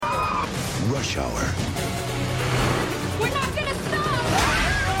rush hour. We're not gonna stop!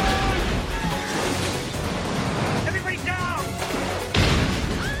 Everybody down!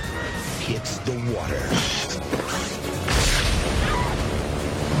 Hits the water.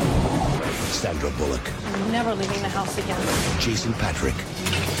 Sandra Bullock. I'm never leaving the house again. Jason Patric.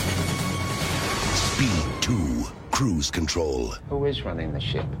 Speed 2. Cruise Control. Who is running the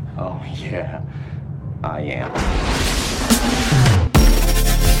ship? Oh, yeah. I am.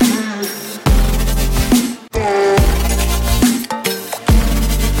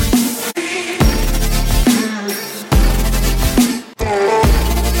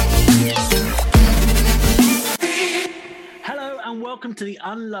 Welcome to the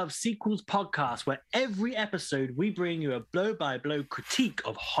Unloved Sequels podcast, where every episode we bring you a blow-by-blow critique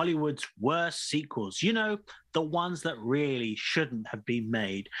of Hollywood's worst sequels. You know, the ones that really shouldn't have been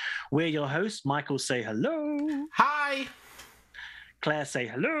made. We're your hosts. Michael, say hello. Hi. Claire, say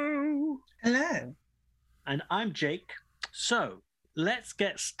hello. Hello. And I'm Jake. So let's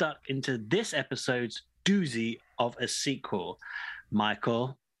get stuck into this episode's doozy of a sequel.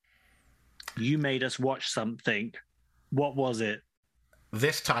 Michael, you made us watch something. What was it?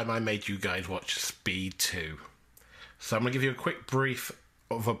 This time I made you guys watch Speed 2. So I'm going to give you a quick brief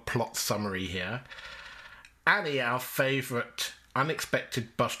of a plot summary here. Annie, our favourite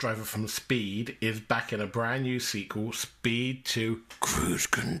unexpected bus driver from Speed, is back in a brand new sequel, Speed 2 Cruise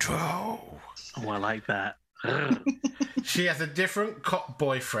Control. Oh, I like that. She has a different cop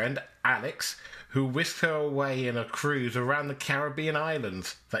boyfriend, Alex, who whisked her away in a cruise around the Caribbean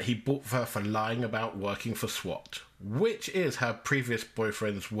islands that he bought for her for lying about working for SWAT, which is her previous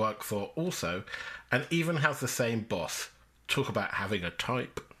boyfriend's work for also, and even has the same boss. Talk about having a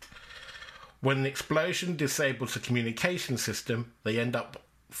type. When an explosion disables the communication system, they end up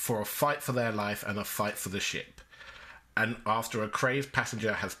for a fight for their life and a fight for the ship, and after a crazed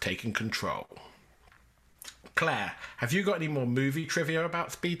passenger has taken control. Claire, have you got any more movie trivia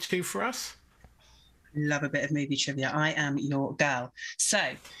about Speed 2 for us? Love a bit of movie trivia. I am your girl. So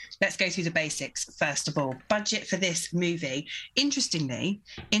let's go through the basics. First of all, budget for this movie. Interestingly,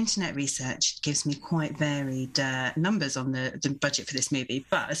 internet research gives me quite varied numbers on the budget for this movie.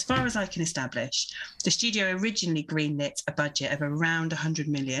 But as far as I can establish, the studio originally greenlit a budget of around 100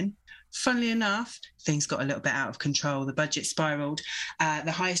 million. Funnily enough, things got a little bit out of control. The budget spiraled. The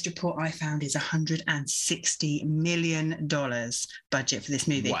highest report I found is $160 million budget for this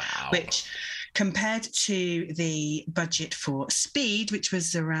movie, wow. Which compared to the budget for Speed, which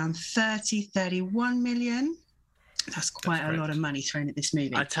was around 31 million, that's quite a lot of money thrown at this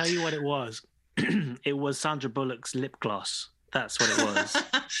movie. I tell you what it was. It was Sandra Bullock's lip gloss. That's what it was.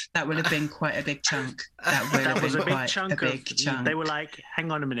 That would have been quite a big chunk. That was a big chunk. They were like,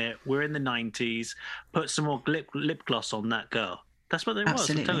 hang on a minute, we're in the 90s, put some more lip gloss on that girl. That's what it was,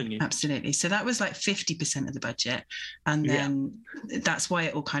 I'm telling you. Absolutely. So that was like 50% of the budget. And then that's why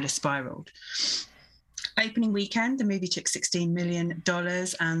it all kind of spiraled. Opening weekend, the movie took $16 million,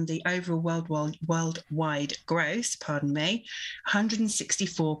 and the overall worldwide gross,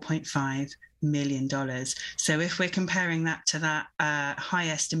 $164.5 million. So if we're comparing that to that high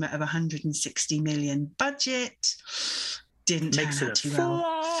estimate of $160 million budget, didn't turn out too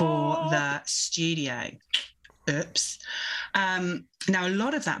well for the studio. Oops. Now, a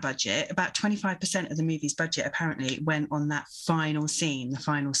lot of that budget, about 25% of the movie's budget apparently went on that final scene, the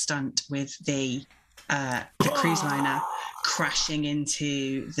final stunt with the cruise liner crashing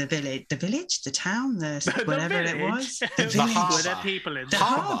into the town, whatever it was. The village. Where there people in. The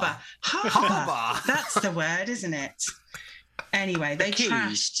harbour. That's the word, isn't it? Anyway, they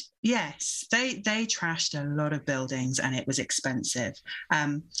trashed. Yes, they trashed a lot of buildings, and it was expensive.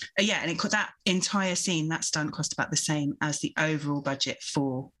 And that entire scene, that stunt, cost about the same as the overall budget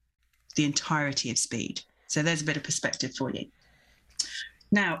for the entirety of Speed. So there's a bit of perspective for you.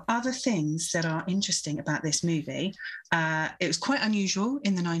 Now, other things that are interesting about this movie, it was quite unusual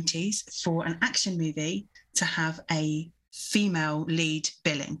in the 90s for an action movie to have a female lead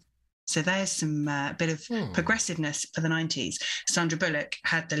billing. So there's some bit of progressiveness for the 90s. Sandra Bullock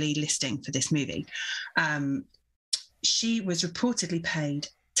had the lead listing for this movie. She was reportedly paid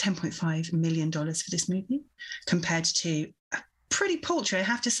 $10.5 million for this movie, compared to a pretty paltry, I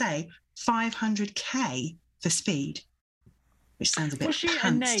have to say, $500K for Speed, which sounds a bit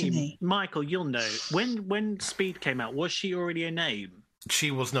pants to me. Michael, you'll know. When Speed came out, was she already a name?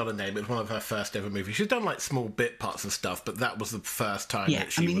 She was not a name. It was one of her first ever movies. She's done like small bit parts and stuff, but that was the first time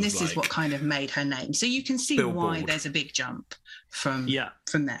that she was this is what kind of made her name. So you can see why there's a big jump from there.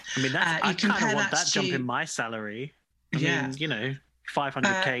 I mean, I kind of want that jump in my salary. I mean,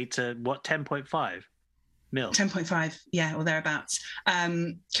 500K to what, 10.5? mil. 10.5, yeah, or thereabouts.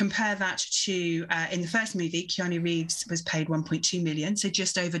 Compare that to in the first movie, Keanu Reeves was paid 1.2 million, so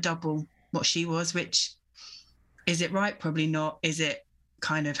just over double what she was. Which, is it right? Probably not. Is it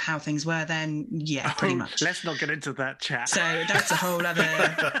kind of how things were then? Yeah, pretty much. Let's not get into that chat. So that's a whole other.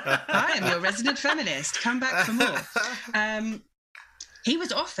 I am your resident feminist. Come back for more.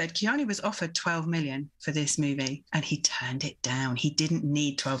 Keanu was offered 12 million for this movie, and he turned it down. He didn't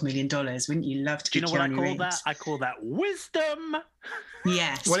need $12 million. Wouldn't you love to? Do you know what I call Reeves? that? I call that wisdom.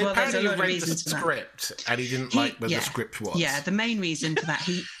 Yes. Well, there's a apparently lot he of read reasons the for that. script, and he didn't like where the script was. Yeah, the main reason for that,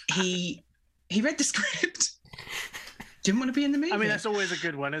 he read the script. Didn't want to be in the movie. I mean, that's always a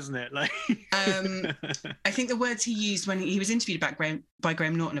good one, isn't it? Like, I think the words he used when he was interviewed by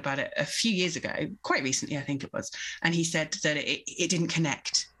Graham Norton about it a few years ago, quite recently, I think it was, and he said that it didn't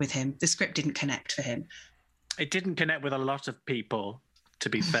connect with him. The script didn't connect for him. It didn't connect with a lot of people, to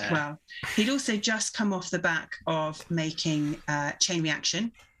be fair. Well, he'd also just come off the back of making Chain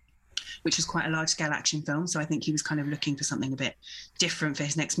Reaction, which was quite a large-scale action film. So I think he was kind of looking for something a bit different for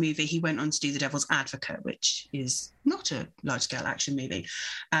his next movie. He went on to do The Devil's Advocate, which is not a large-scale action movie,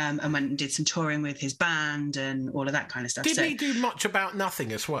 and went and did some touring with his band and all of that kind of stuff. Didn't he do Much About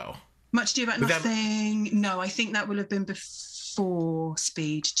Nothing as well? Much Ado About Nothing? No, I think that will have been before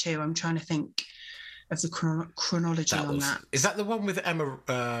Speed 2. I'm trying to think of the chronology on that. Is that the one with Emma,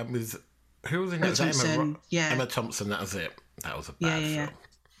 who was in that? Thompson, Emma Thompson, that was it. That was a bad film.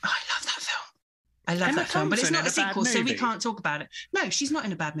 Oh, I love that film. I love that film, but it's not a sequel, so we can't talk about it. No, she's not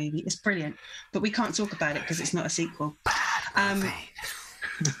in a bad movie. It's brilliant, but we can't talk about it because it's not a sequel.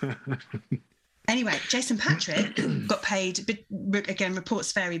 Anyway, Jason Patric got paid, again,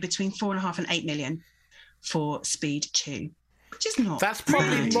 reports vary, between 4.5 and 8 million for Speed 2, which is not. That's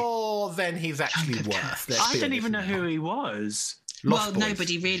probably more than he's actually worth. I don't even know who he was. Well,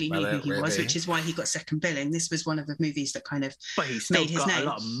 nobody really knew who he was, which is why he got second billing. This was one of the movies that kind of made his name. A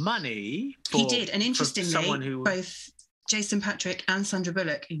lot of money. He did, and interestingly, both Jason Patric and Sandra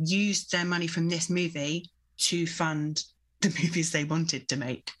Bullock used their money from this movie to fund the movies they wanted to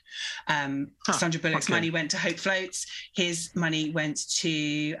make. Sandra Bullock's money went to Hope Floats. His money went to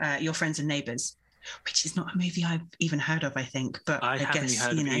Your Friends and Neighbours, which is not a movie I've even heard of, I think. But I haven't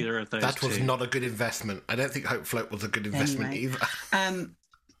heard of either of those. That was not a good investment. I don't think Hope Float was a good investment either.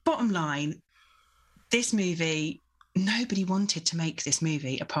 Bottom line, this movie, nobody wanted to make this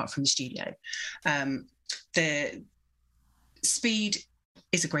movie apart from the studio. The Speed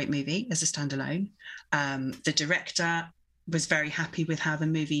is a great movie as a standalone. The director was very happy with how the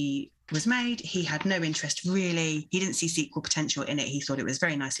movie was made. He had no interest, really. He didn't see sequel potential in it. He thought it was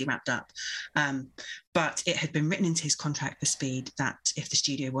very nicely wrapped up. But it had been written into his contract for Speed that if the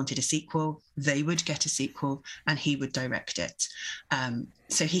studio wanted a sequel, they would get a sequel and he would direct it.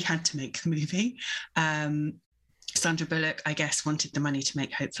 So he had to make the movie. Sandra Bullock, I guess, wanted the money to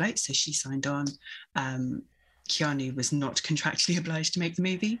make Hope Float, so she signed on. Keanu was not contractually obliged to make the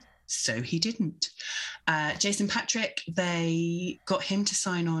movie, so he didn't. Jason Patric, they got him to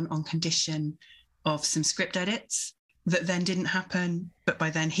sign on condition of some script edits that then didn't happen, but by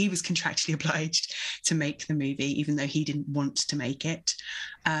then he was contractually obliged to make the movie, even though he didn't want to make it.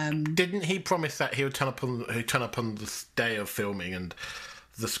 Didn't he promise that he would turn up on the day of filming and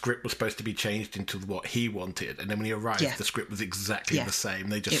the script was supposed to be changed into what he wanted, and then when he arrived, the script was exactly the same.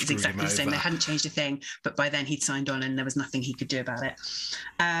 They just screwed him over. It was exactly the same. They hadn't changed a thing, but by then he'd signed on, and there was nothing he could do about it.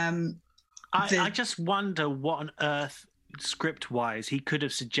 I just wonder what on earth, script-wise, he could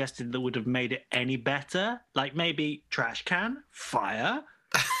have suggested that would have made it any better. Like maybe trash can, fire.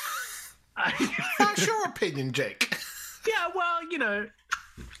 That's your opinion, Jake. Yeah, well, you know.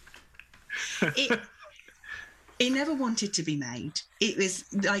 It never wanted to be made. It was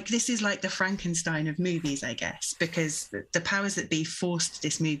like, this is like the Frankenstein of movies, I guess, because the powers that be forced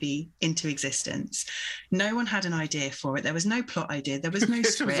this movie into existence. No one had an idea for it. There was no plot idea. There was no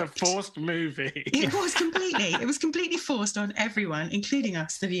script. It was a forced movie. It was completely forced on everyone, including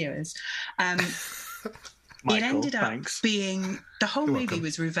us, the viewers. Michael, it ended up thanks. being, the whole movie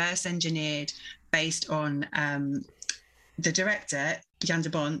was reverse engineered based on the director, Jan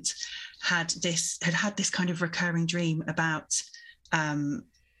de Bont, had had this kind of recurring dream about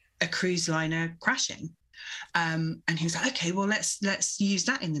a cruise liner crashing, and he was like, okay, well let's use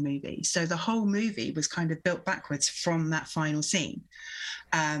that in the movie. So the whole movie was kind of built backwards from that final scene,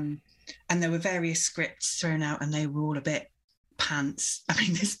 and there were various scripts thrown out, and they were all a bit pants. I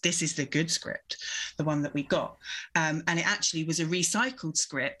mean, this is the good script, the one that we got, and it actually was a recycled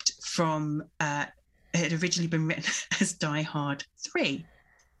script from it had originally been written as Die Hard 3.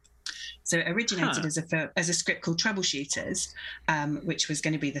 So it originated as a script called Troubleshooters, which was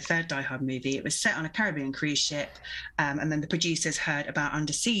going to be the third Die Hard movie. It was set on a Caribbean cruise ship, and then the producers heard about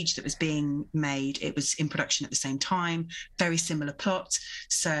Under Siege that was being made. It was in production at the same time, very similar plot.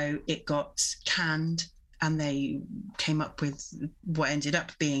 So it got canned, and they came up with what ended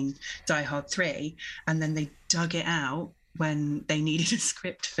up being Die Hard 3, and then they dug it out when they needed a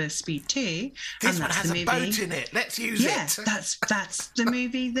script for Speed 2. This and one that's has the a movie. boat in it. Let's use it. Yeah, that's the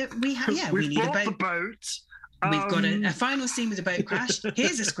movie that we have. Yeah, we need a boat. The boat. We've got a final scene with a boat crash.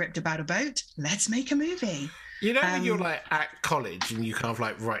 Here's a script about a boat. Let's make a movie. You know when you're like at college and you kind of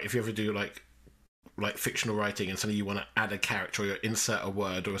like write, if you ever do like fictional writing and suddenly you want to add a character or you insert a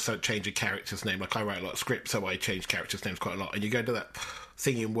word or change a character's name. Like I write a lot of scripts, so I change characters' names quite a lot. And you go to that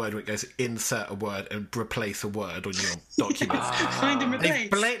thing in Word where it goes insert a word and replace a word on your document. Find and replace.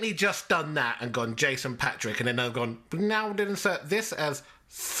 They've blatantly just done that and gone Jason Patrick, and then they've gone, now we'll insert this as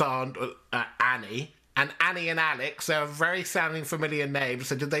Annie. And Annie and Alex, they're very sounding familiar names,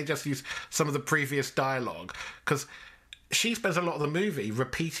 so did they just use some of the previous dialogue? Because she spends a lot of the movie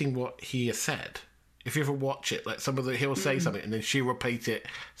repeating what he has said. If you ever watch it, like he'll say something and then she'll repeat it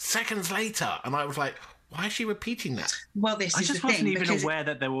seconds later. And I was like, why is she repeating that? Well, this I is just the wasn't thing. even aware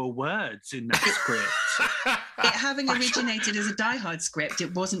that there were words in that script. It having originated as a Die Hard script,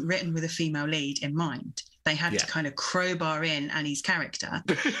 it wasn't written with a female lead in mind. They had to kind of crowbar in Annie's character.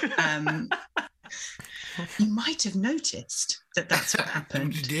 You might have noticed that that's what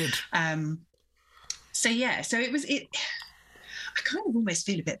happened. You did. So it was it. I kind of almost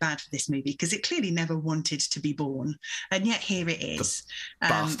feel a bit bad for this movie because it clearly never wanted to be born, and yet here it is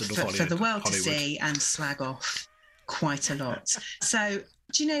for the world to see and slag off quite a lot. So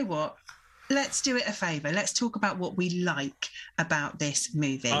do you know what? Let's do it a favour. Let's talk about what we like about this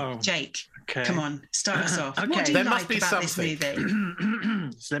movie. Jake, come on, start us off. Okay. What do you like about this movie?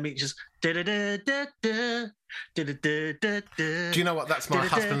 So let me just... Do you know what? That's my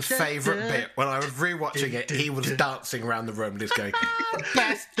husband's favourite bit. When I was rewatching it, he was dancing around the room just going,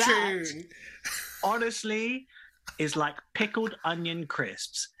 best tune! Honestly, is like pickled onion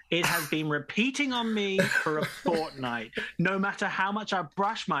crisps. It has been repeating on me for a fortnight. No matter how much I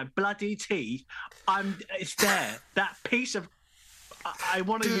brush my bloody teeth, it's there. That piece of... I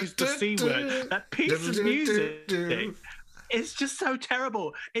want to use the C word. That piece of music. It's just so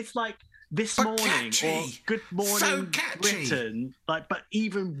terrible. It's like This Morning or Good Morning Britain, like, but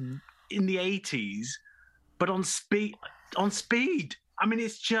even in the 80s, but on speed. I mean,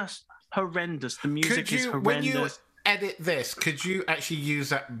 it's just horrendous. The music is horrendous. When you edit this, could you actually use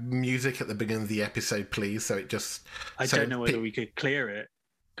that music at the beginning of the episode, please? So it just... I don't know whether we could clear it,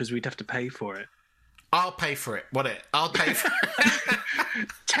 because we'd have to pay for it. I'll pay for it. I'll pay for it.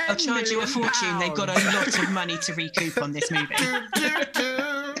 I'll charge you a fortune. They've got a lot of money to recoup on this movie.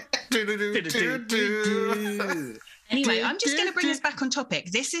 Anyway, I'm just going to bring us back on topic.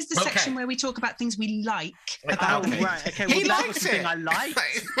 This is the section where we talk about things we like about it. Right, okay. Well, that was something I liked.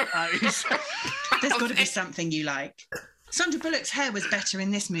 There's got to be something you like. Sandra Bullock's hair was better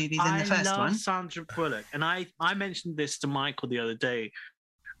in this movie than the first one. I love Sandra Bullock. And I mentioned this to Michael the other day,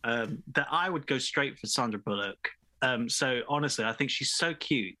 that I would go straight for Sandra Bullock. So honestly, I think she's so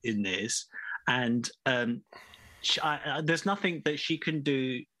cute in this. And there's nothing that she can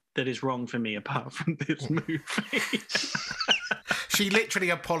do that is wrong for me apart from this movie. She literally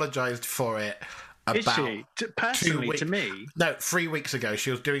apologised for it about personally to me. No, 3 weeks ago,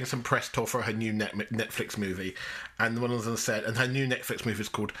 she was doing some press tour for her new Netflix movie, and one of them said, and her new Netflix movie is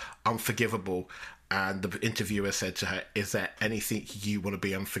called Unforgivable, and the interviewer said to her, "Is there anything you want to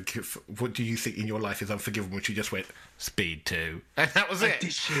be unforgivable? What do you think in your life is unforgivable?" And she just went, "Speed 2." And that was it.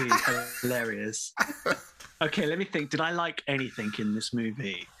 Did she? Hilarious. Okay, let me think. Did I like anything in this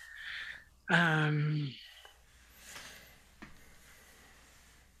movie?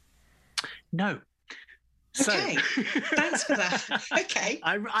 No. Okay, thanks for that. Okay.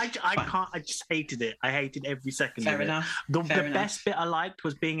 I can't. I just hated it. I hated every second of it. Fair enough. The best bit I liked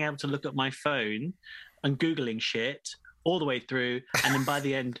was being able to look at my phone and Googling shit all the way through, and then by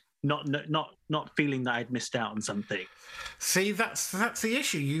the end, not feeling that I'd missed out on something. See, that's the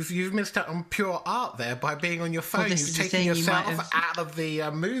issue. You've missed out on pure art there by being on your phone. You've taken yourself out of the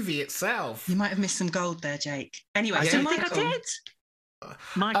movie itself. You might have missed some gold there, Jake. Anyway, I so don't think I did.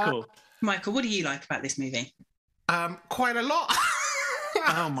 Michael, what do you like about this movie? Quite a lot.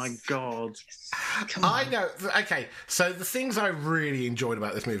 Oh my God. Come on. I know. Okay, so the things I really enjoyed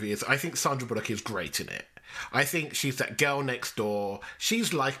about this movie is I think Sandra Bullock is great in it. I think she's that girl next door.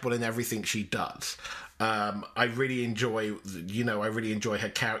 She's likable in everything she does. I really enjoy her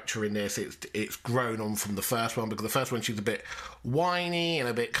character in this. It's grown on from the first one, because the first one she's a bit whiny and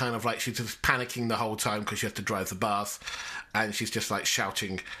a bit kind of like she's just panicking the whole time because she has to drive the bus, and she's just like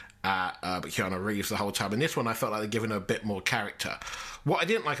shouting at Keanu Reeves the whole time. In this one, I felt like they're giving her a bit more character. What I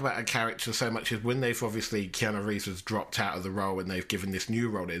didn't like about her character so much is when they've obviously, Keanu Reeves has dropped out of the role and they've given this new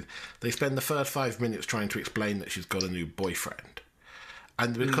role in, they spend the first 5 minutes trying to explain that she's got a new boyfriend.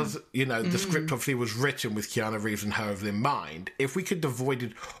 And because, the script obviously was written with Keanu Reeves and her in mind, if we could have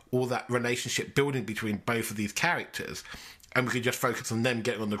avoided all that relationship building between both of these characters, and we could just focus on them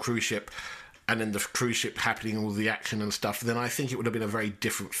getting on the cruise ship, and then the cruise ship happening, all the action and stuff, then I think it would have been a very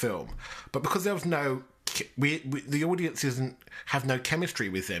different film. But because there was no... the audience have no chemistry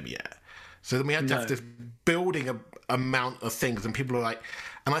with them yet. So then we had to have this building amount of things, and people are like...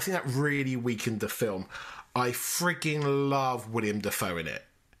 And I think that really weakened the film. I freaking love William Dafoe in it.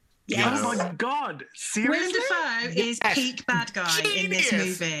 Yes. Oh my God! Seriously? William Dafoe is peak bad guy in this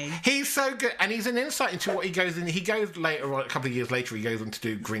movie. He's so good, and he's an insight into what he goes in. He goes later on, a couple of years later, he goes on to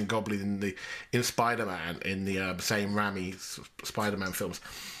do Green Goblin in Spider-Man, in the same Raimi Spider-Man films.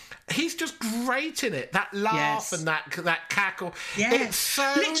 He's just great in it. That laugh and that cackle. Yes. It's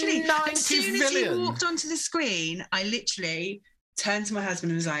so literally, 90s as soon as villain. he walked onto the screen, I literally turned to my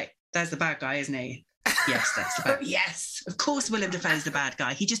husband and was like, "There's the bad guy, isn't he?" Yes, that's the bad. Yes, of course, Willem Dafoe's the bad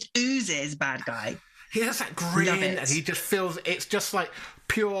guy. He just oozes bad guy. He has that grin, and he just feels. It's just like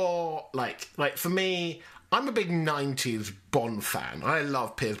pure, like for me. I'm a big 90s Bond fan. I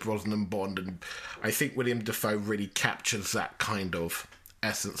love Pierce Brosnan Bond, and I think William Dafoe really captures that kind of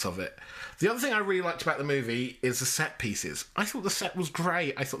essence of it. The other thing I really liked about the movie is the set pieces. I thought the set was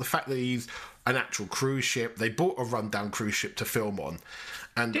great. I thought the fact that they used an actual cruise ship, they bought a rundown cruise ship to film on,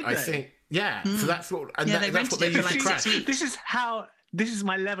 and Did I they? think. Yeah, so that's what, and Yeah, that's what they rented it used for to like crash. 6 weeks. This is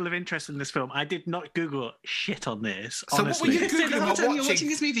my level of interest in this film. I did not Google shit on this. So what honestly. were you So the Googling whole while time you're watching watching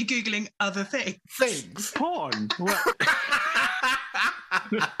this movie, googling other things. things? Porn. What?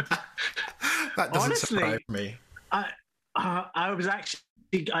 That doesn't Honestly, surprise me. I was actually.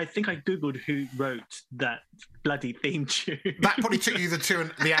 I think I googled who wrote that bloody theme tune. That probably took you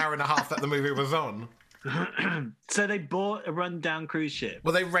the hour and a half that the the movie was on. So they bought a rundown cruise ship.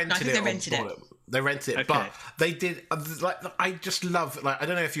 Well, they rented I think it. they rented it. They rented it, Okay. but they did. Like, I just love. Like, I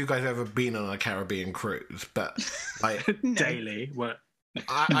don't know if you guys have ever been on a Caribbean cruise, but like Daily. What?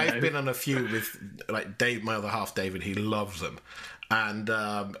 I've been on a few with like Dave, my other half, David. He loves them, and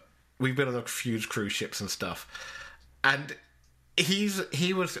we've been on a few cruise ships and stuff, and. We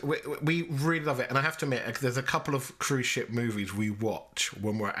really love it, and I have to admit, there's a couple of cruise ship movies we watch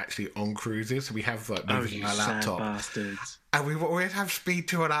when we're actually on cruises. We have like movies on our laptop, bastards! and we always have Speed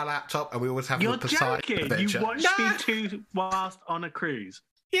 2 on our laptop, and we always have You're the Poseidon joking! Adventure. You watch No! Speed 2 whilst on a cruise?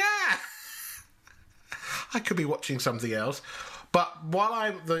 Yeah, I could be watching something else, but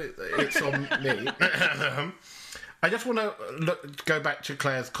while it's on me. I just want to go back to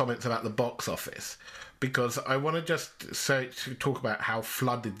Claire's comments about the box office, because I want to just talk about how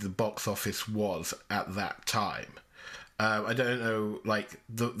flooded the box office was at that time. I don't know, like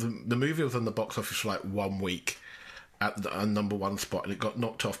the movie was on the box office for like 1 week at a number one spot, and it got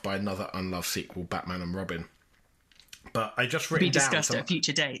knocked off by another unloved sequel, Batman and Robin. But I just written Be down discussed at a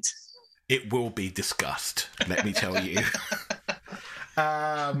future date. It will be discussed, let me tell you.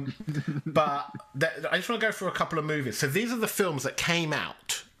 But I just want to go through a couple of movies. So these are the films that came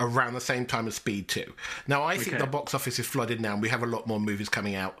out around the same time as Speed 2. Now, I think the box office is flooded now, and we have a lot more movies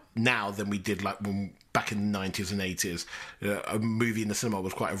coming out now than we did like back in the 90s and 80s. A movie in the cinema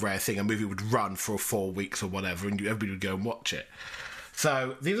was quite a rare thing. A movie would run for 4 weeks or whatever, and everybody would go and watch it.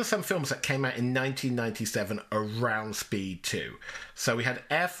 So these are some films that came out in 1997 around Speed 2. So we had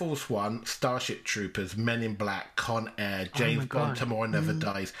Air Force One, Starship Troopers, Men in Black, Con Air, James Bond, Tomorrow Never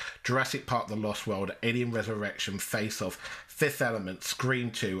Dies, Jurassic Park The Lost World, Alien Resurrection, Face Off, Fifth Element, Scream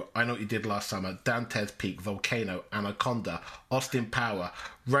 2, I Know What You Did Last Summer, Dante's Peak, Volcano, Anaconda, Austin Power,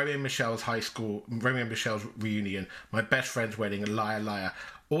 Romeo and Michelle's Reunion, My Best Friend's Wedding, and Liar Liar.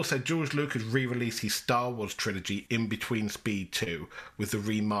 Also, George Lucas re-released his Star Wars trilogy in between Speed 2 with the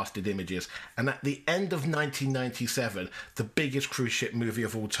remastered images. And at the end of 1997, the biggest cruise ship movie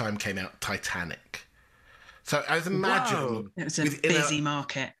of all time came out, Titanic. So I was imagining... It was a busy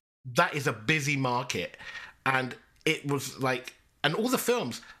market. That is a busy market. And it was like... And all the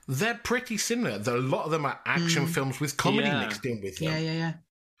films, they're pretty similar. A lot of them are action films with comedy mixed in with them. Yeah.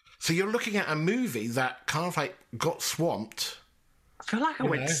 So you're looking at a movie that kind of like got swamped I feel like I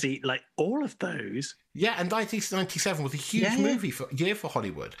went to see like all of those. Yeah, and 1997 was a huge year for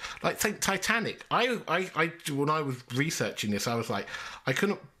Hollywood. Like, think Titanic. I when I was researching this, I was like, I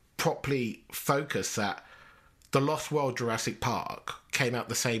couldn't properly focus that The Lost World Jurassic Park came out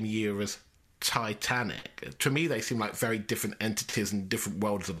the same year as Titanic. To me, they seem like very different entities and different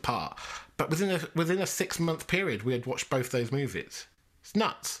worlds apart. But within a 6-month period, we had watched both those movies. It's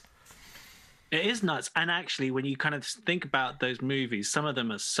nuts. It is nuts. And actually, when you kind of think about those movies, some of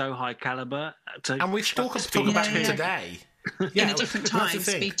them are so high caliber. And we still can talk about them today. In a different time,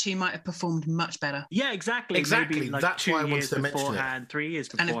 Speed 2 might have performed much better. Yeah, exactly. Maybe like that's 2 why I wanted years to mention beforehand, 3 years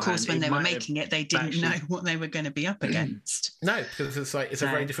beforehand. And of course, when they were making it, they didn't know what they were going to be up against. No, because it's a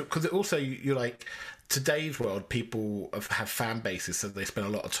very different. Because also, you're like, today's world, people have fan bases, so they spend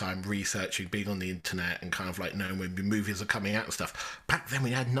a lot of time researching, being on the internet, and kind of like knowing when movies are coming out and stuff. Back then, we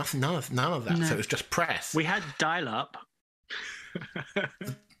had none of that, so it was just press. We had dial-up.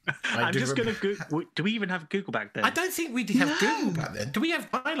 I'm just going to. Do we even have Google back then? I don't think we did have Google back then. Do we have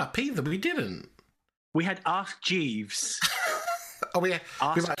dial-up either? We didn't. We had Ask Jeeves. Oh, yeah.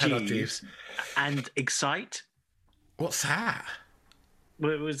 Ask Jeeves and Excite. What's that?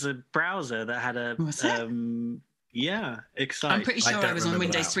 Well, it was a browser that had a. What's that? Yeah, Excite. I'm pretty sure I was on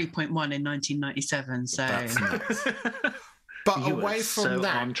Windows 3.1 in 1997. So. That's nuts. But away from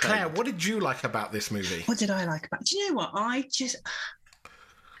that, Claire, what did you like about this movie? What did I like about it? Do you know what?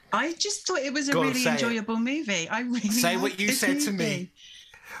 I just thought it was a really enjoyable movie. I really say what you said to me.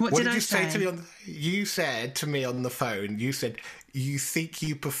 What did I say to me? You said to me on the phone. You said you think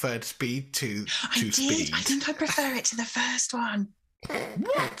you preferred Speed to Speed. I think I prefer it to the first one.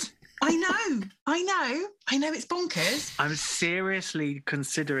 What? I know. It's bonkers. I'm seriously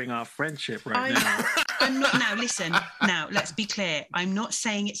considering our friendship right now. I'm not. Now, listen. Now, let's be clear. I'm not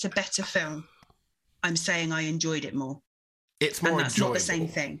saying it's a better film. I'm saying I enjoyed it more. It's more that's enjoyable. not the same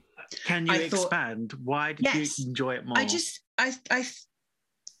thing. Can you expand? Why did you enjoy it more?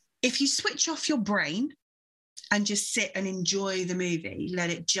 If you switch off your brain and just sit and enjoy the movie,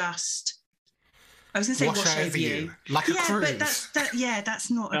 let it just. I was going to say wash over you. Like a cruise. But that's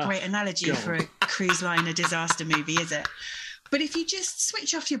not a great analogy for a cruise liner disaster movie, is it? But if you just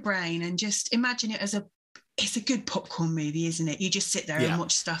switch off your brain and just imagine it as it's a good popcorn movie, isn't it? You just sit there and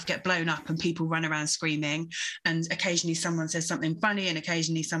watch stuff get blown up and people run around screaming, and occasionally someone says something funny and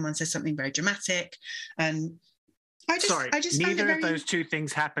occasionally someone says something very dramatic. And I just neither of those two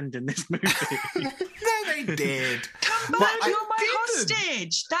things happened in this movie. No, they did. Come back, you're my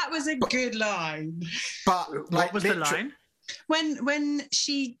hostage. That was a good line. But what was the line? When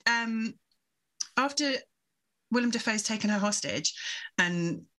she after Willem Dafoe's taken her hostage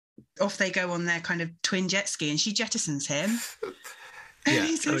and off they go on their kind of twin jet ski and she jettisons him. And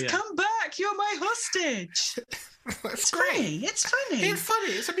he says, come back, you're my hostage. It's funny. It's funny. It's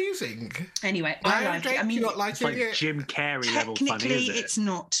funny. It's amusing. Anyway, I like it. I mean, it's like Jim Carrey level funny, technically, is it? it's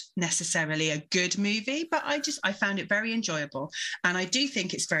not necessarily a good movie, but I found it very enjoyable. And I do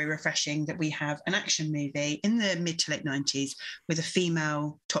think it's very refreshing that we have an action movie in the mid to late 90s with a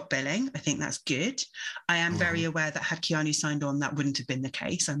female top billing. I think that's good. I am very aware that had Keanu signed on, that wouldn't have been the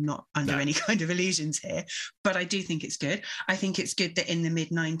case. I'm not under any kind of illusions here, but I do think it's good. I think it's good that in the mid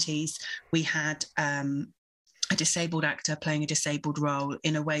 90s we had a disabled actor playing a disabled role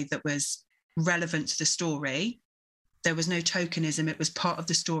in a way that was relevant to the story. There was no tokenism. It was part of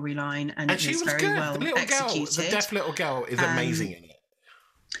the storyline, and it was very well executed. The deaf little girl is amazing in it.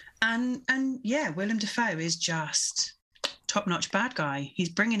 And yeah, Willem Dafoe is just top-notch bad guy. He's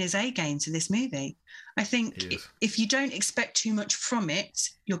bringing his A game to this movie. I think if you don't expect too much from it,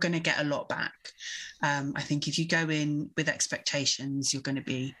 you're going to get a lot back. I think if you go in with expectations, you're going to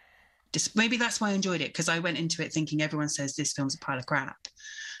be... Maybe that's why I enjoyed it, because I went into it thinking everyone says this film's a pile of crap.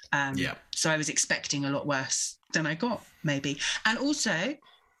 So I was expecting a lot worse than I got, maybe. And also,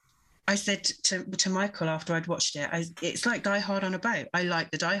 I said to Michael after I'd watched it, it's like Die Hard on a boat. I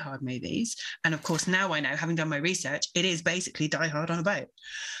like the Die Hard movies. And of course, now I know, having done my research, it is basically Die Hard on a boat.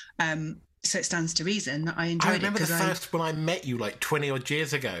 So it stands to reason that I enjoyed it. I remember the first, when I met you like 20 odd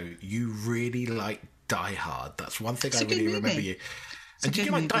years ago, you really liked Die Hard. That's one thing I really remember you. And did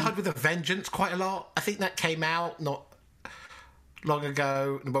you like Die Hard with a Vengeance quite a lot? I think that came out not long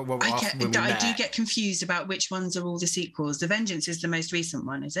ago. I do get confused about which ones are all the sequels. The Vengeance is the most recent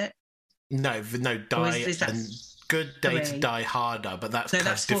one, is it? No, Good Day to Die Harder, but that's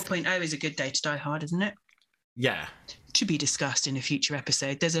 4.0 is A Good Day to Die Hard, isn't it? Yeah. To be discussed in a future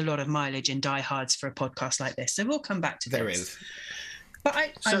episode. There's a lot of mileage in Die Hards for a podcast like this, so we'll come back to this. There is. But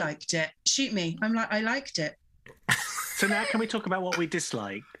I liked it. Shoot me. I liked it. So now can we talk about what we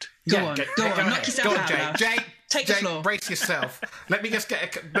disliked? Go on. Knock yourself out. Jake, Take the Jane, floor. brace yourself. Let me just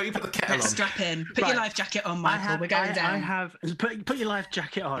let me put the kettle Let's on. strap in. Put your life jacket on, Michael. We're going down. I have put your life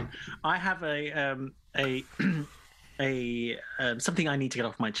jacket on. I have a something I need to get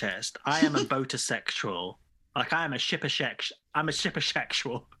off my chest. I am a boatersexual. Like I'm a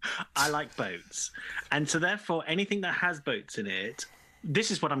shippersexual. I like boats, and so therefore anything that has boats in it.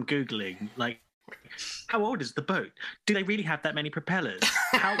 This is what I'm googling. Like, how old is the boat? Do they really have that many propellers?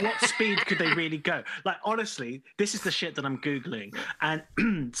 What speed could they really go? Like, honestly, this is the shit that I'm googling. And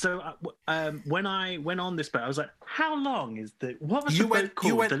so when I went on this boat, I was like, how long is what was the boat called?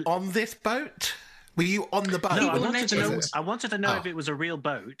 You went on this boat? Were you on the boat? No, I wanted to know if it was a real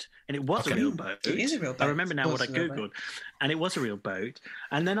boat, and it was a real boat. It is a real boat. I remember now what I googled, and it was a real boat.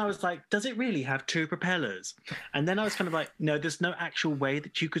 And then I was like, does it really have two propellers? And then I was kind of like, no, there's no actual way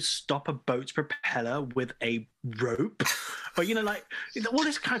that you could stop a boat's propeller with a rope. But, you know, like, all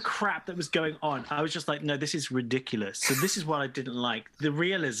this kind of crap that was going on, I was just like, no, this is ridiculous. So this is what I didn't like, the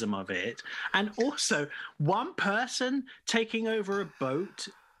realism of it. And also, one person taking over a boat,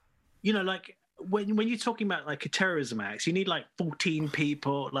 you know, like, when you're talking about like a terrorism act, you need like 14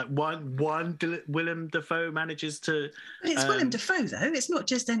 people. Like one Willem Dafoe manages to. It's Willem Dafoe though. It's not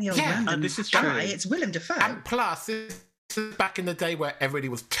just any old random this is guy. true. It's Willem Dafoe. And plus, this is back in the day where everybody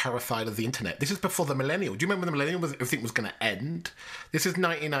was terrified of the internet. This is before the millennial. Do you remember the millennial? Everything was going to end. This is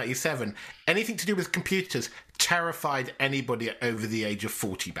 1997. Anything to do with computers terrified anybody over the age of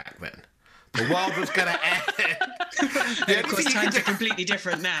 40 back then. The world was going to end. And of course, times are completely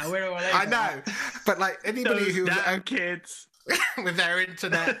different now. We're all over. I know, but like anybody who was kids with their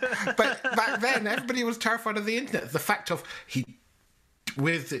internet, but back then everybody was terrified of the internet. The fact of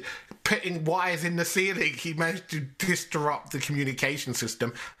with putting wires in the ceiling, he managed to disrupt the communication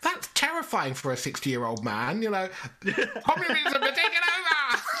system. That's terrifying for a 60-year-old man. You know, communism are taking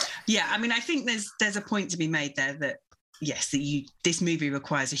over. Yeah, I mean, I think there's a point to be made there that. Yes, this movie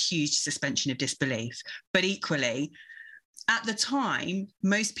requires a huge suspension of disbelief. But equally, at the time,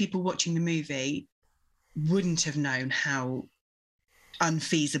 most people watching the movie wouldn't have known how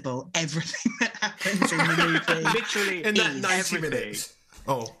unfeasible everything that happens in the movie literally in that 90 everything. minutes.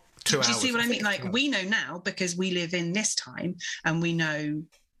 Oh, 2 hours. Do you see what I mean? Like, we know now because we live in this time and we know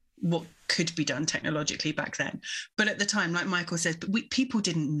what could be done technologically back then. But at the time, like Michael says, people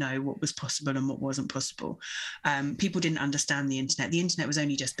didn't know what was possible and what wasn't possible. People didn't understand the internet. The internet was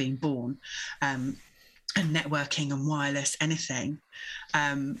only just being born, and networking and wireless, anything.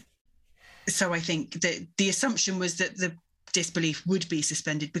 So I think that the assumption was that the disbelief would be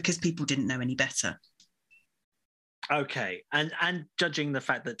suspended because people didn't know any better. Okay, and judging the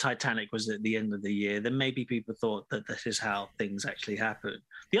fact that Titanic was at the end of the year, then maybe people thought that this is how things actually happen.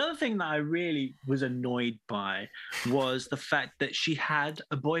 The other thing that I really was annoyed by was the fact that she had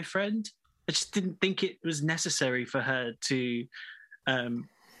a boyfriend. I just didn't think it was necessary for her to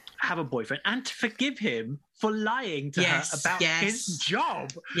have a boyfriend and to forgive him for lying to her about his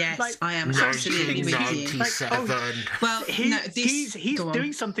job. Yes, like, I am absolutely with you. Like, well, he's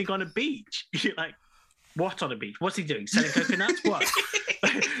doing something on a beach. You're like, what on a beach? What's he doing? Selling coconuts? What?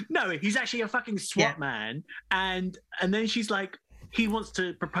 No, he's actually a fucking SWAT man. And then she's like, he wants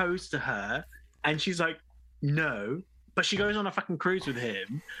to propose to her, and she's like, no. But she goes on a fucking cruise with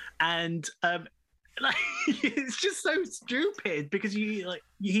him, and like it's just so stupid because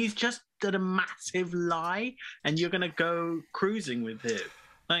he's just done a massive lie, and you're gonna go cruising with him.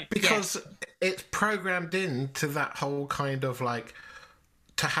 Like, because it's programmed into that whole kind of like.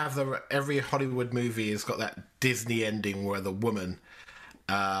 To have every Hollywood movie has got that Disney ending where the woman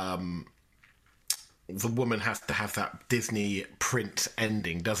has to have that Disney prince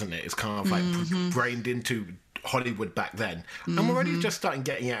ending, doesn't it? It's kind of like brained into Hollywood back then, and we're already just starting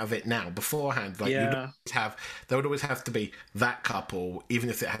getting out of it now. Beforehand, like there would always have to be that couple, even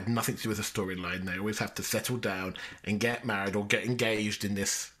if it had nothing to do with the storyline. They always have to settle down and get married or get engaged in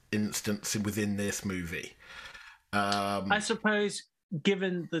this instance within this movie. I suppose.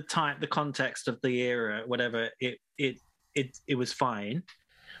 Given the time, the context of the era, whatever, it was fine.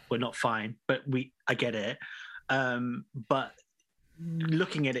 Well, not fine, but I get it. But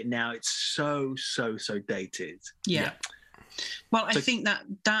looking at it now, it's so dated. Yeah. Well, I think that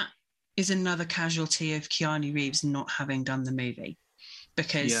is another casualty of Keanu Reeves not having done the movie,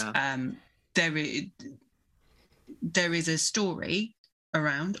 because there is a story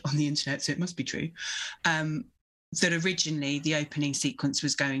around on the internet, so it must be true. That originally the opening sequence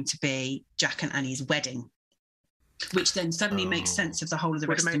was going to be Jack and Annie's wedding, which then suddenly makes sense of the whole of the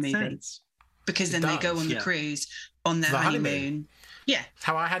rest of the movie. Sense. because then they go on the cruise on their honeymoon. Yeah. That's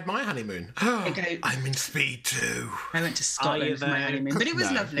how I had my honeymoon. I'm in Speed 2. I went to Scotland for my honeymoon, but it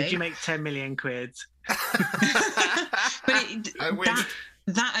was lovely. Did you make 10 million quid? But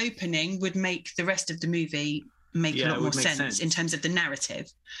that opening would make the rest of the movie make a lot more sense in terms of the narrative.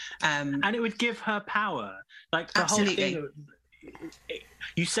 And it would give her power. Like the whole thing.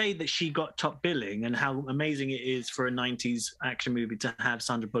 You say that she got top billing and how amazing it is for a 90s action movie to have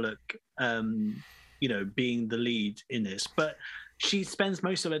Sandra Bullock, being the lead in this. But she spends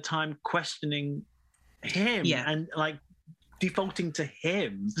most of her time questioning him and like defaulting to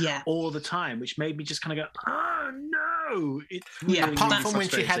him all the time, which made me just kind of go, oh no. Apart from when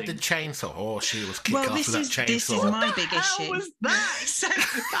she had the chainsaw, she was kick off with that chainsaw. This is my big issue. How was that?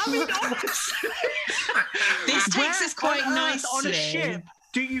 This takes us quite nicely. On a ship,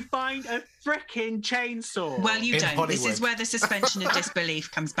 do you find a frickin' chainsaw? Well, you don't. Hollywood. This is where the suspension of disbelief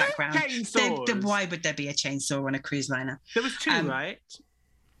comes back round. Why would there be a chainsaw on a cruise liner? There was two, right?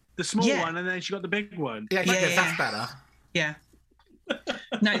 The small one, and then she got the big one. That's better. Yeah.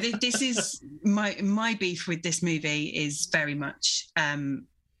 No, this is my beef with this movie is very much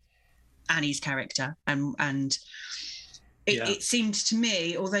Annie's character, and it seemed to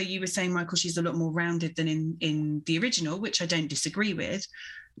me, although you were saying, Michael, she's a lot more rounded than in the original, which I don't disagree with.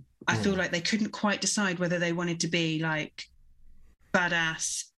 I feel like they couldn't quite decide whether they wanted to be like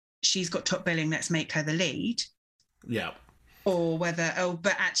badass, she's got top billing, let's make her the lead. Yeah. Or whether,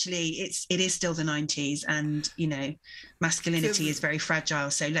 but actually it is still the 90s and, masculinity is very fragile.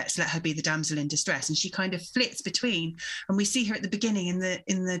 So let's let her be the damsel in distress. And she kind of flits between, and we see her at the beginning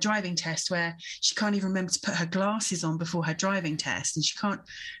in the driving test where she can't even remember to put her glasses on before her driving test. And she can't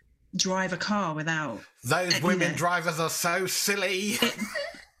drive a car without. Those women drivers are so silly.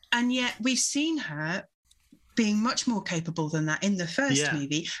 And yet we've seen her being much more capable than that in the first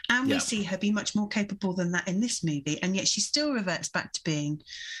movie, and we see her be much more capable than that in this movie, and yet she still reverts back to being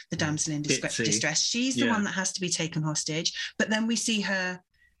the damsel in distress. She's the one that has to be taken hostage, but then we see her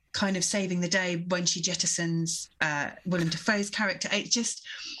kind of saving the day when she jettisons Willem Dafoe's character. I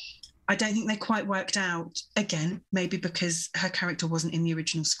don't think they quite worked out, again, maybe because her character wasn't in the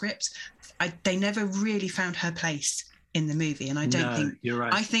original script. They never really found her place in the movie, and I don't think... You're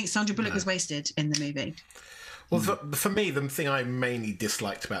right. I think Sandra Bullock was wasted in the movie. Well, for me, the thing I mainly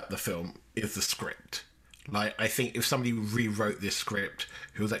disliked about the film is the script. Like, I think if somebody rewrote this script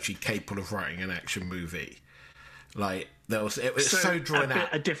who was actually capable of writing an action movie, like, it was so drawn out.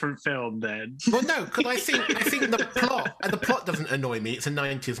 A different film, then. Well, no, because I think the plot doesn't annoy me. It's a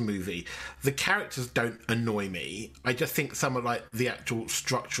 90s movie. The characters don't annoy me. I just think some of, like, the actual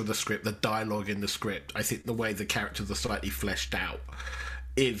structure of the script, the dialogue in the script, I think the way the characters are slightly fleshed out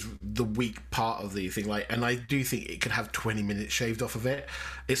is the weak part of the thing. Like, and I do think it could have 20 minutes shaved off of it.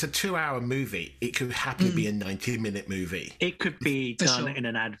 It's a 2-hour movie. It could happily be a 90-minute movie. It could be done in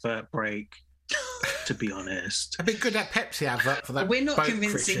an advert break, to be honest. I'd be good at Pepsi advert for that. We're not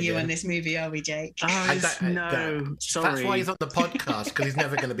convincing you on this movie, are we, Jake? No, sorry. That's why he's on the podcast, because he's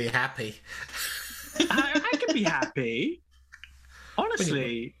never going to be happy. I can be happy.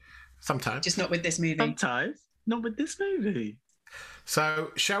 Honestly. Sometimes. Just not with this movie. Sometimes. Not with this movie. So,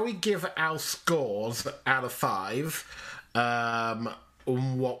 shall we give our scores out of 5 on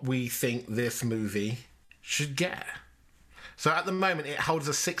what we think this movie should get? So, at the moment, it holds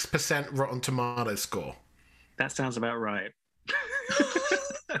a 6% Rotten Tomatoes score. That sounds about right.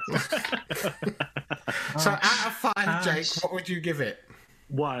 So, out of 5, Jake, what would you give it?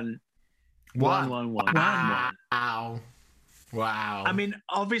 1. Wow. I mean,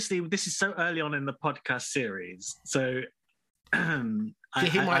 obviously, this is so early on in the podcast series, so...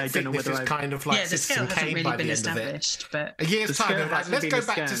 he might think this is kind of like the scale hasn't really been established, but a year's time, like, let's go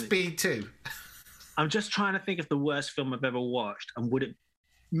back to Speed 2. I'm just trying to think of the worst film I've ever watched, and would it?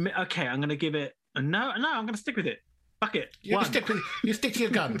 Okay, I'm going to give it no. I'm going to stick with it. Fuck it. You stick to your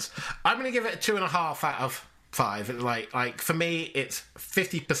guns. I'm going to give it a 2.5 out of 5. Like for me, it's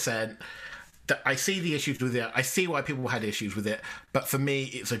 50%. I see the issues with it. I see why people had issues with it, but for me,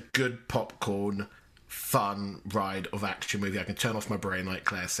 it's a good popcorn, fun ride of action movie. I can turn off my brain, like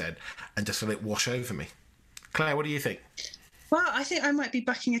Claire said, and just let it wash over me. Claire, what do you think? Well, I think I might be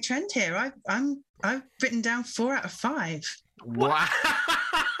bucking a trend here. I've written down 4 out of 5. Wow.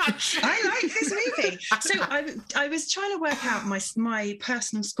 I like this movie. So I was trying to work out my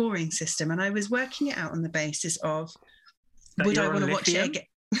personal scoring system, and I was working it out on the basis of would I want to watch it again?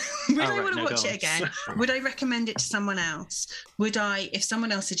 Watch it again? Would I recommend it to someone else? Would I, if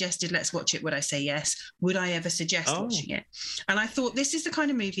someone else suggested let's watch it, would I say yes? Would I ever suggest watching it? And I thought this is the kind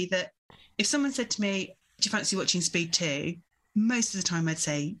of movie that if someone said to me, do you fancy watching Speed 2? Most of the time I'd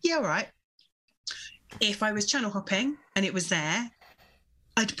say, yeah, all right. if I was channel hopping and it was there,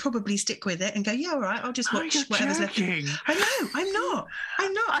 I'd probably stick with it and go, yeah, all right, I'll just watch whatever's left. I know, I'm not.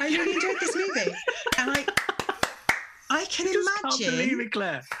 I really enjoyed this movie. And I can imagine. Can't believe it,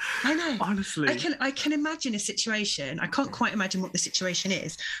 Claire. I know. Honestly. I can imagine a situation. I can't quite imagine what the situation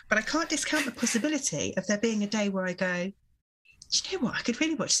is, but I can't discount the possibility of there being a day where I go, do you know what? I could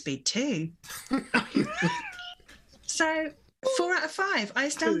really watch Speed 2. So 4 out of 5. I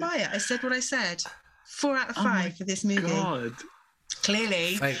stand by it. I said what I said. 4 out of 5 for this movie. God.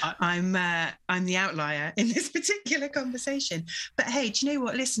 Clearly, I'm the outlier in this particular conversation. But hey, do you know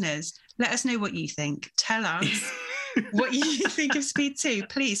what, listeners? Let us know what you think. Tell us what you think of Speed 2.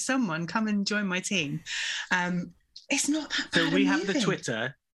 Please, someone come and join my team. It's not that bad. So we have the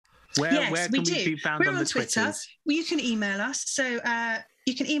Twitter. Where can we be found on the Twitter? Twitters? Well, you can email us. So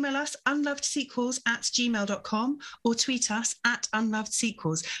you can email us unlovedsequels@gmail.com or tweet us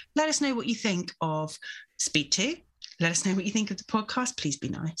 @unlovedsequels. Let us know what you think of Speed 2. Let us know what you think of the podcast. Please be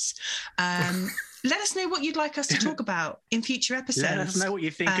nice. Let us know what you'd like us to talk about in future episodes. Let us know what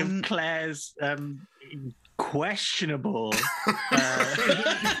you think of Claire's questionable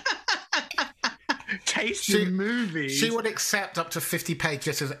taste in movies. She would accept up to 50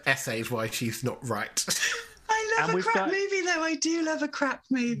 pages as essays why she's not right. I love a crap movie, though. I do love a crap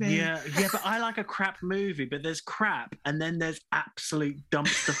movie. Yeah, but I like a crap movie, but there's crap, and then there's absolute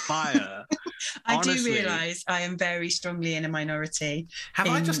dumpster fire. I do realise I am very strongly in a minority. Have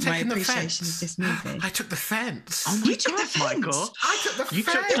I just taken the fence? Of this movie. I took the fence. Oh my God, Michael! I took the fence. You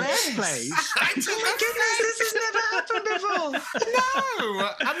took Claire's place. I took Oh my goodness, this has never happened before.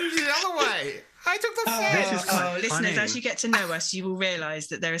 No, I'm usually the other way. I took the fence. Listeners, as you get to know us, you will realise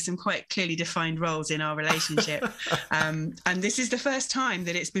that there are some quite clearly defined roles in our relationship. And this is the first time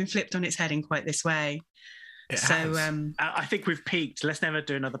that it's been flipped on its head in quite this way. I think we've peaked. Let's never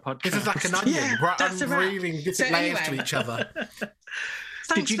do another podcast. This is like an onion. Yeah, We're that's a wrap. unreeling different layers to each other.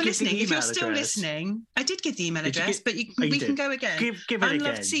 Thanks for listening. If you're email still address? listening, I did give the email address, but we can go again. Give it again.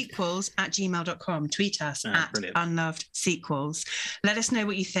 unlovedsequels@gmail.com. Tweet us brilliant. @unlovedsequels. Let us know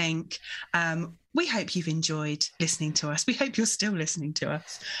what you think. We hope you've enjoyed listening to us. We hope you're still listening to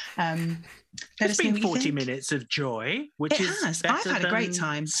us. It's been 40 minutes of joy, which is better. I've had a great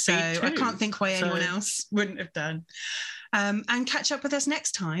time, so I can't think why anyone else wouldn't have done. And catch up with us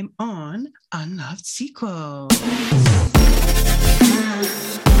next time on Unloved Sequels.